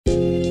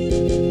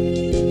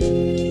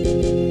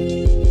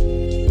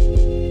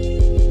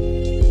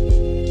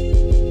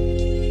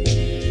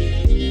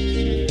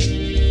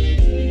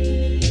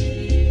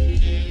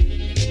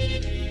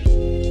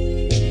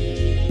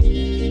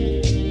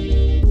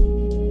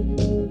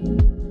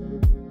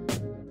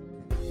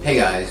Hey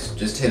guys,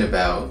 just hit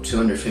about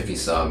 250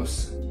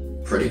 subs.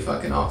 Pretty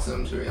fucking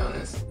awesome, to be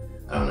honest.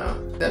 I don't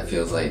know. That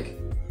feels like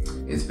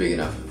it's big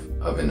enough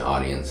of an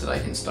audience that I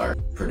can start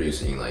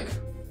producing like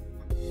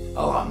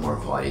a lot more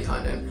quality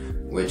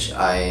content, which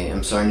I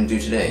am starting to do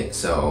today.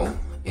 So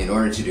in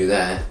order to do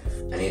that,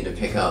 I need to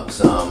pick up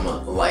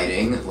some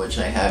lighting, which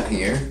I have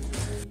here.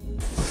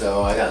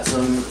 So I got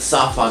some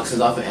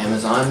softboxes off of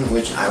Amazon,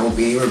 which I will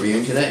be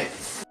reviewing today.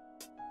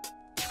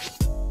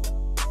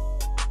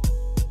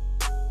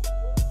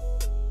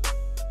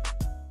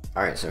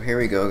 Alright, so here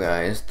we go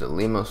guys, the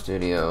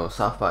LimoStudio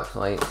Softbox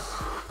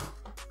lights.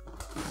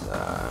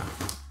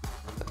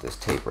 Got this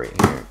tape right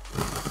here.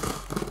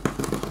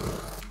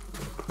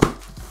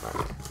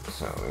 Alright,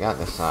 so we got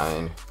this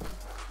side.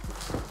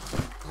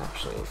 Let's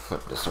actually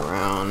flip this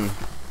around.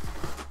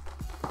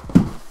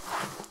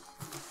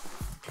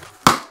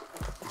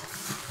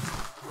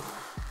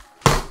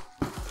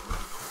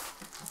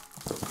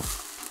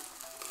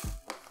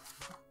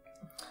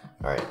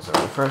 Alright, so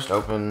when you first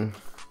open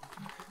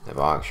the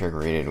box, you're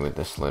greeted with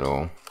this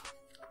little,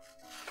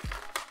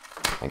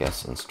 I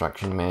guess,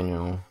 instruction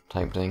manual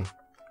type thing.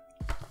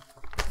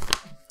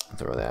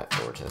 Throw that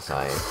over to the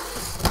side.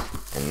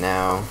 And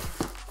now,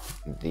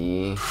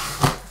 the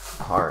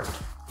part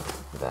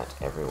that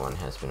everyone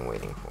has been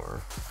waiting for.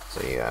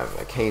 So you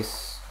have a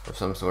case of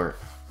some sort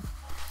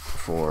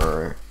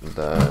for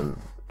the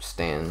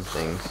stand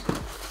things.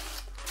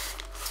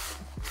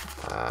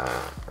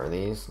 Are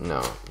these?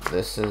 No,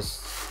 this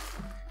is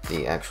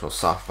the actual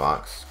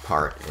softbox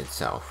part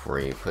itself, where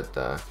you put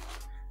the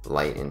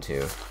light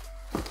into.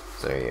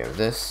 So you have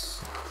this.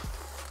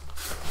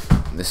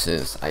 This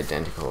is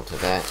identical to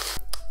that.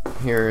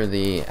 Here are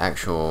the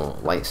actual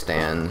light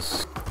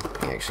stands. I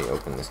can actually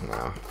open this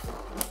now.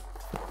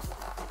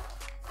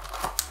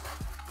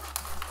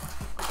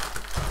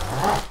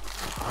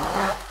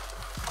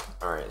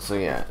 Alright, so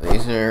yeah,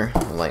 these are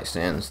the light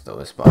stands, the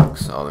list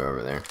box, all they're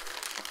over there.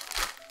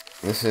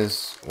 This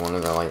is one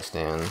of the light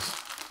stands.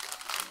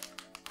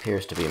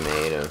 Appears to be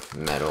made of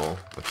metal,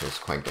 which is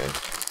quite good.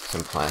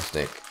 Some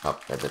plastic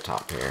up at the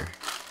top here.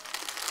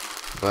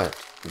 But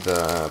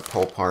the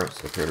pole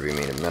parts appear to be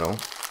made of metal,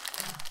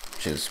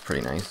 which is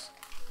pretty nice.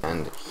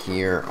 And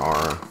here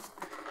are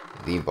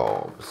the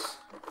bulbs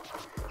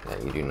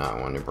that you do not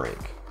want to break.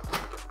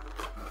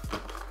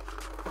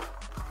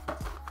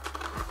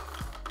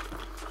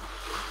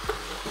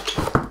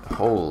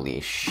 Holy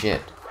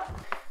shit.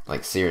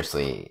 Like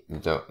seriously,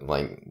 don't,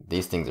 like,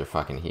 these things are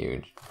fucking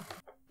huge.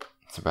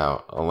 It's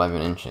about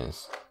 11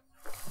 inches.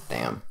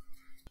 Damn.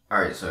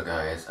 Alright, so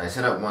guys, I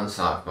set up one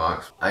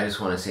softbox. I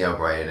just want to see how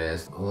bright it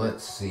is.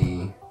 Let's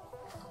see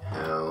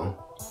how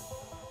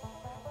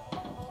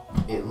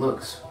it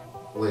looks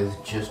with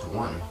just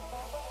one.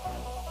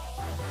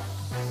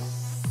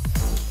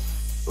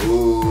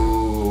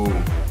 Ooh.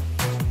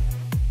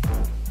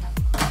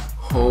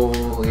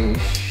 Holy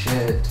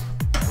shit.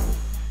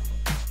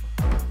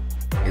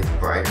 It's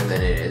brighter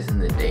than it is in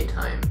the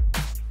daytime.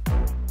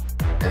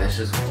 And it's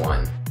just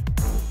one.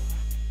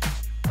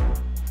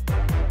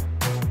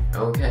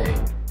 Okay.